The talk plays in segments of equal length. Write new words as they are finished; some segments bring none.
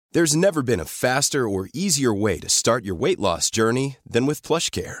There's never been a faster or easier way to start your weight loss journey than with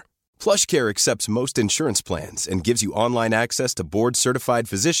PlushCare. PlushCare accepts most insurance plans and gives you online access to board-certified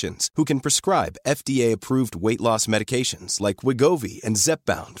physicians who can prescribe FDA-approved weight loss medications like Wegovy and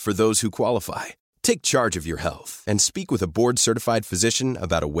Zepbound for those who qualify. Take charge of your health and speak with a board-certified physician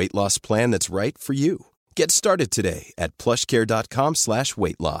about a weight loss plan that's right for you. Get started today at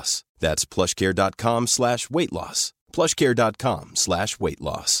plushcare.com/weight-loss. That's plushcare.com/weight-loss.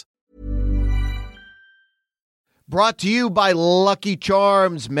 plushcare.com/weight-loss. Brought to you by Lucky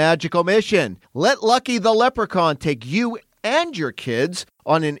Charms Magical Mission. Let Lucky the Leprechaun take you and your kids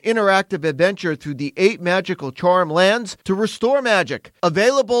on an interactive adventure through the 8 magical charm lands to restore magic.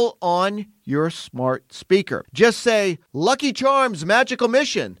 Available on your smart speaker. Just say Lucky Charms Magical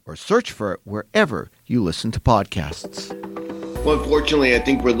Mission or search for it wherever you listen to podcasts. Well, unfortunately, I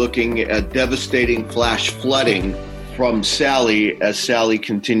think we're looking at devastating flash flooding from Sally as Sally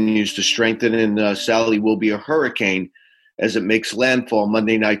continues to strengthen, and Sally will be a hurricane as it makes landfall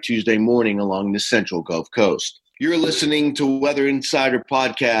Monday night, Tuesday morning along the central Gulf Coast. You're listening to Weather Insider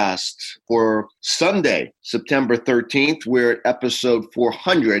Podcast for Sunday, September 13th. We're at episode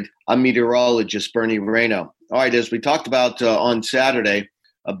 400. I'm meteorologist Bernie Rayno. All right, as we talked about on Saturday,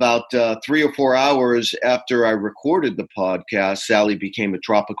 about 3 or 4 hours after I recorded the podcast, Sally became a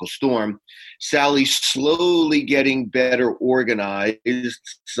tropical storm. Sally's slowly getting better organized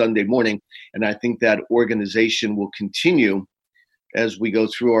Sunday morning, and I think that organization will continue as we go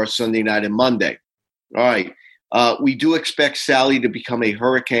through our Sunday night and Monday. All right. We do expect Sally to become a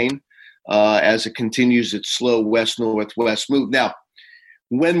hurricane as it continues its slow west-northwest move. Now,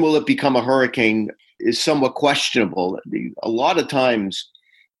 when will it become a hurricane is somewhat questionable. A lot of times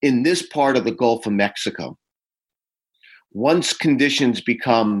in this part of the Gulf of Mexico, once conditions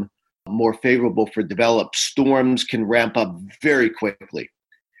become more favorable for developed, storms can ramp up very quickly.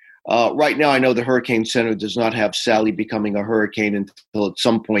 Right now, I know the Hurricane Center does not have Sally becoming a hurricane until at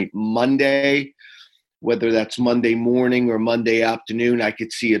some point Monday. Whether that's Monday morning or Monday afternoon, I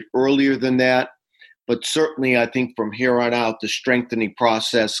could see it earlier than that. But certainly, I think from here on out, the strengthening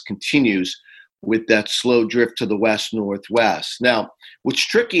process continues with that slow drift to the west-northwest. Now, what's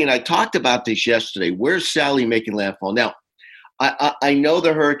tricky, and I talked about this yesterday, where's Sally making landfall? Now, I know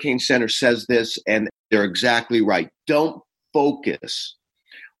the Hurricane Center says this, and they're exactly right. Don't focus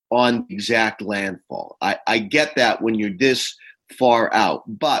on exact landfall. I get that when you're this far out.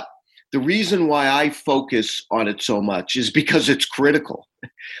 But the reason why I focus on it so much is because it's critical.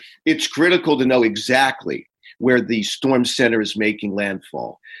 It's critical to know exactly where the storm center is making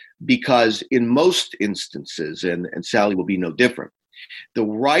landfall, because in most instances, and Sally will be no different, the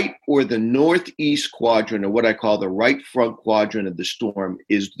right or the northeast quadrant, or what I call the right front quadrant of the storm,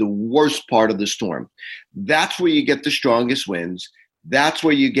 is the worst part of the storm. That's where you get the strongest winds. That's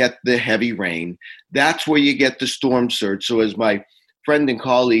where you get the heavy rain. That's where you get the storm surge. So as my friend and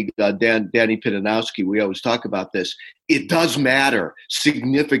colleague, Danny Pitanowski, we always talk about this. It does matter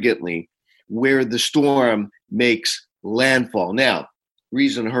significantly where the storm makes landfall. Now,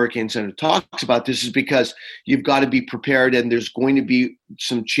 reason Hurricane Center talks about this is because you've got to be prepared, and there's going to be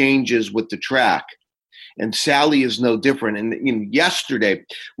some changes with the track. And Sally is no different. And yesterday,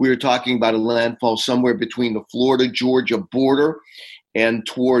 we were talking about a landfall somewhere between the Florida-Georgia border and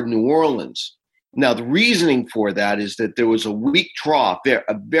toward New Orleans. Now, the reasoning for that is that there was a weak trough there,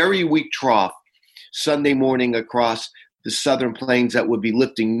 a very weak trough Sunday morning across the southern plains that would be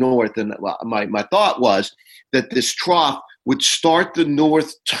lifting north. And my thought was that this trough would start the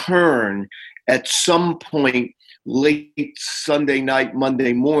north turn at some point late Sunday night,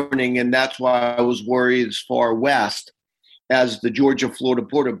 Monday morning, and that's why I was worried as far west as the Georgia-Florida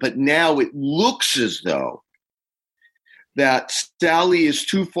border. But now it looks as though that Sally is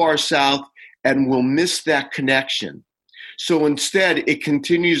too far south and will miss that connection. So instead, it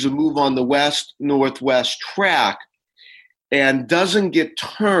continues to move on the west-northwest track and doesn't get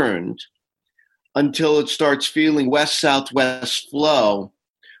turned until it starts feeling west-southwest flow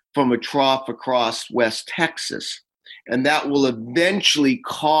from a trough across West Texas. And that will eventually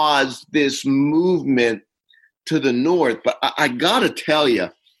cause this movement to the north. But I got to tell you,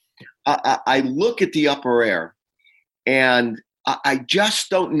 I look at the upper air, and I just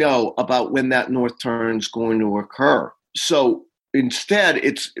don't know about when that north turn is going to occur. So instead,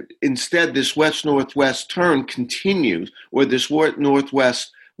 this west-northwest turn continues, or this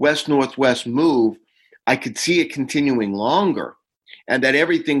west-northwest move. I could see it continuing longer, and that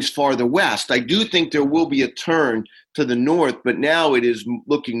everything's farther west. I do think there will be a turn to the north, but now it is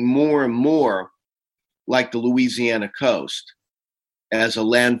looking more and more like the Louisiana coast as a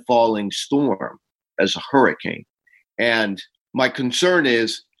landfalling storm, as a hurricane. And my concern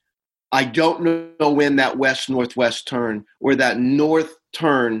is I don't know when that west-northwest turn or that north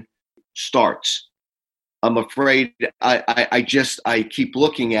turn starts. I'm afraid I keep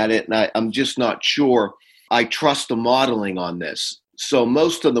looking at it, and I'm just not sure I trust the modeling on this. So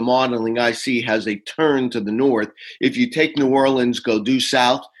most of the modeling I see has a turn to the north. If you take New Orleans, go due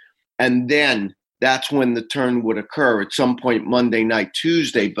south, and then that's when the turn would occur at some point Monday night,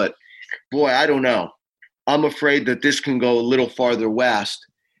 Tuesday. But boy, I don't know. I'm afraid that this can go a little farther west,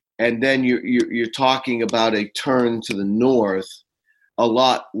 and then you're talking about a turn to the north a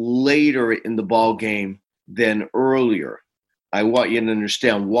lot later in the ball game than earlier. I want you to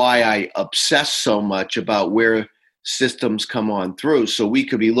understand why I obsess so much about where systems come on through. So we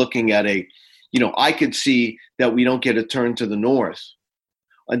could be looking at I could see that we don't get a turn to the north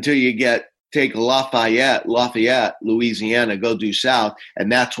until you take Lafayette, Louisiana, go due south,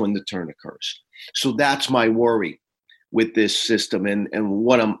 and that's when the turn occurs. So that's my worry with this system. And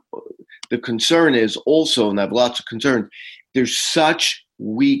the concern is also, and I have lots of concerns, there's such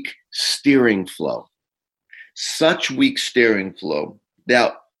weak steering flow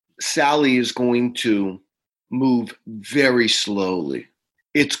that Sally is going to move very slowly.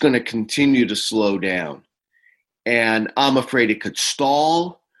 It's going to continue to slow down. And I'm afraid it could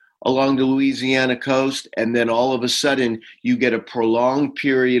stall along the Louisiana coast, and then all of a sudden you get a prolonged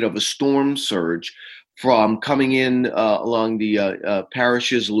period of a storm surge from coming in along the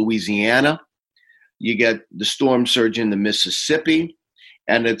parishes of Louisiana. You get the storm surge in the Mississippi,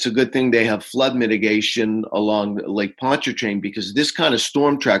 and it's a good thing they have flood mitigation along Lake Pontchartrain, because this kind of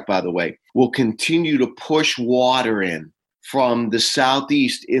storm track, by the way, will continue to push water in from the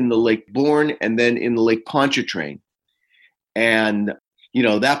southeast in the Lake Borgne and then in the Lake Pontchartrain. And,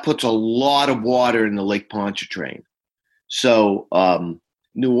 that puts a lot of water in the Lake Pontchartrain. So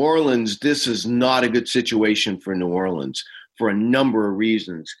New Orleans, this is not a good situation for New Orleans for a number of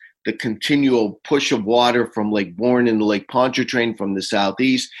reasons. The continual push of water from Lake Borgne into Lake Pontchartrain from the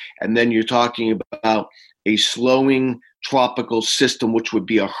southeast, and then you're talking about a slowing tropical system, which would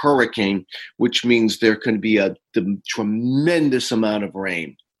be a hurricane, which means there can be a tremendous amount of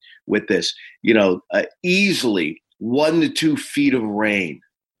rain with this. Easily 1 to 2 feet of rain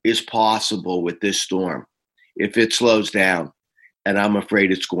is possible with this storm if it slows down, and I'm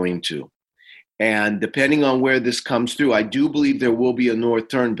afraid it's going to. And depending on where this comes through, I do believe there will be a north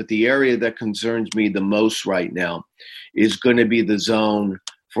turn, but the area that concerns me the most right now is going to be the zone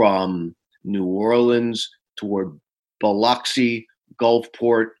from New Orleans toward Biloxi,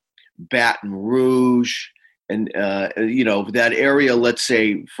 Gulfport, Baton Rouge, and that area, let's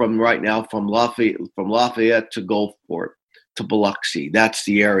say from right now from Lafayette to Gulfport to Biloxi. That's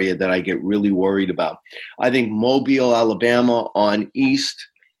the area that I get really worried about. I think Mobile, Alabama on east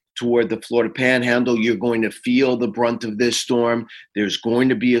toward the Florida Panhandle, you're going to feel the brunt of this storm. There's going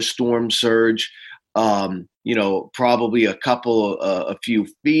to be a storm surge, probably a few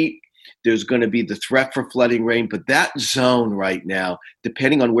feet. There's going to be the threat for flooding rain. But that zone right now,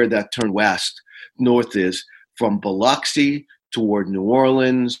 depending on where that turn north is, from Biloxi toward New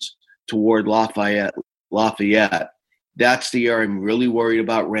Orleans, toward Lafayette, that's the area I'm really worried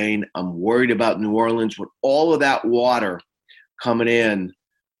about rain. I'm worried about New Orleans with all of that water coming into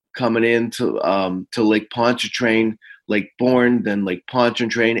to Lake Pontchartrain, Lake Borgne, then Lake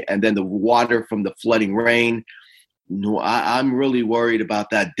Pontchartrain, and then the water from the flooding rain. No, I'm really worried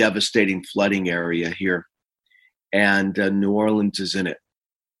about that devastating flooding area here, and New Orleans is in it.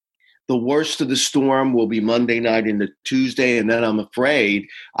 The worst of the storm will be Monday night into Tuesday, and then I'm afraid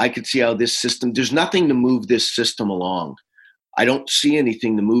I could see how this system, there's nothing to move this system along. I don't see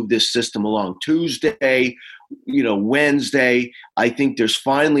anything to move this system along. Tuesday, Wednesday, I think there's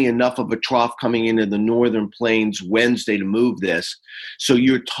finally enough of a trough coming into the northern plains Wednesday to move this. So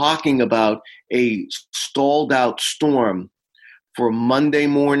you're talking about a stalled out storm for Monday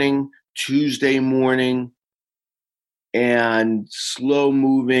morning, Tuesday morning, and slow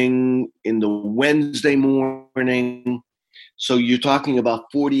moving in the Wednesday morning. So you're talking about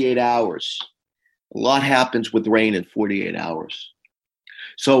 48 hours. A lot happens with rain in 48 hours.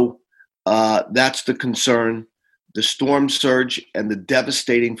 So that's the concern, the storm surge and the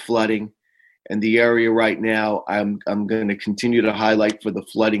devastating flooding. And the area right now I'm going to continue to highlight for the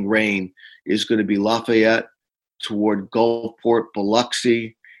flooding rain is going to be Lafayette toward Gulfport,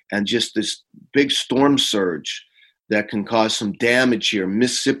 Biloxi, and just this big storm surge that can cause some damage here.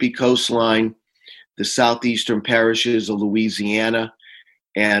 Mississippi coastline, the southeastern parishes of Louisiana,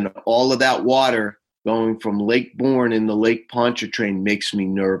 and all of that water going from Lake Borgne into Lake Pontchartrain makes me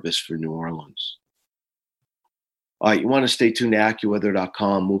nervous for New Orleans. All right, you want to stay tuned to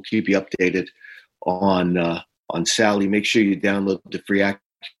AccuWeather.com. We'll keep you updated on Sally. Make sure you download the free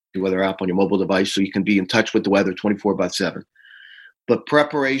AccuWeather app on your mobile device so you can be in touch with the weather 24/7. But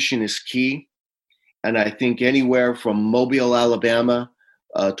preparation is key. And I think anywhere from Mobile, Alabama,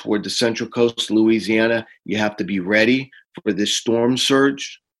 toward the central coast of Louisiana, you have to be ready for this storm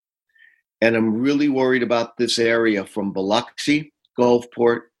surge. And I'm really worried about this area from Biloxi,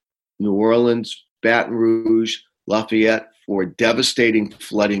 Gulfport, New Orleans, Baton Rouge, Lafayette for devastating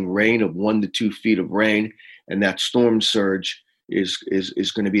flooding, rain of 1 to 2 feet of rain. And that storm surge is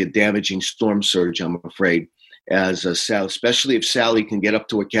going to be a damaging storm surge, I'm afraid, especially if Sally can get up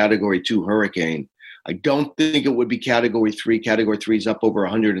to a Category 2 hurricane. I don't think it would be Category 3. Category 3 is up over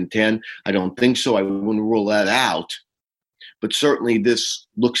 110. I don't think so. I wouldn't rule that out. But certainly this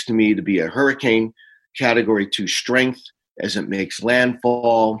looks to me to be a hurricane, Category 2 strength, as it makes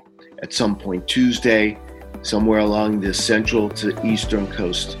landfall at some point Tuesday, somewhere along the central to eastern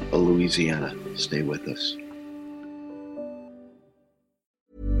coast of Louisiana. Stay with us.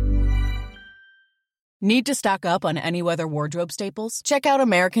 Need to stock up on AnyWeather wardrobe staples? Check out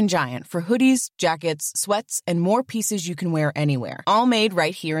American Giant for hoodies, jackets, sweats, and more pieces you can wear anywhere. All made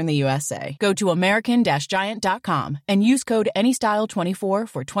right here in the USA. Go to American-Giant.com and use code ANYSTYLE24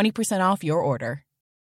 for 20% off your order.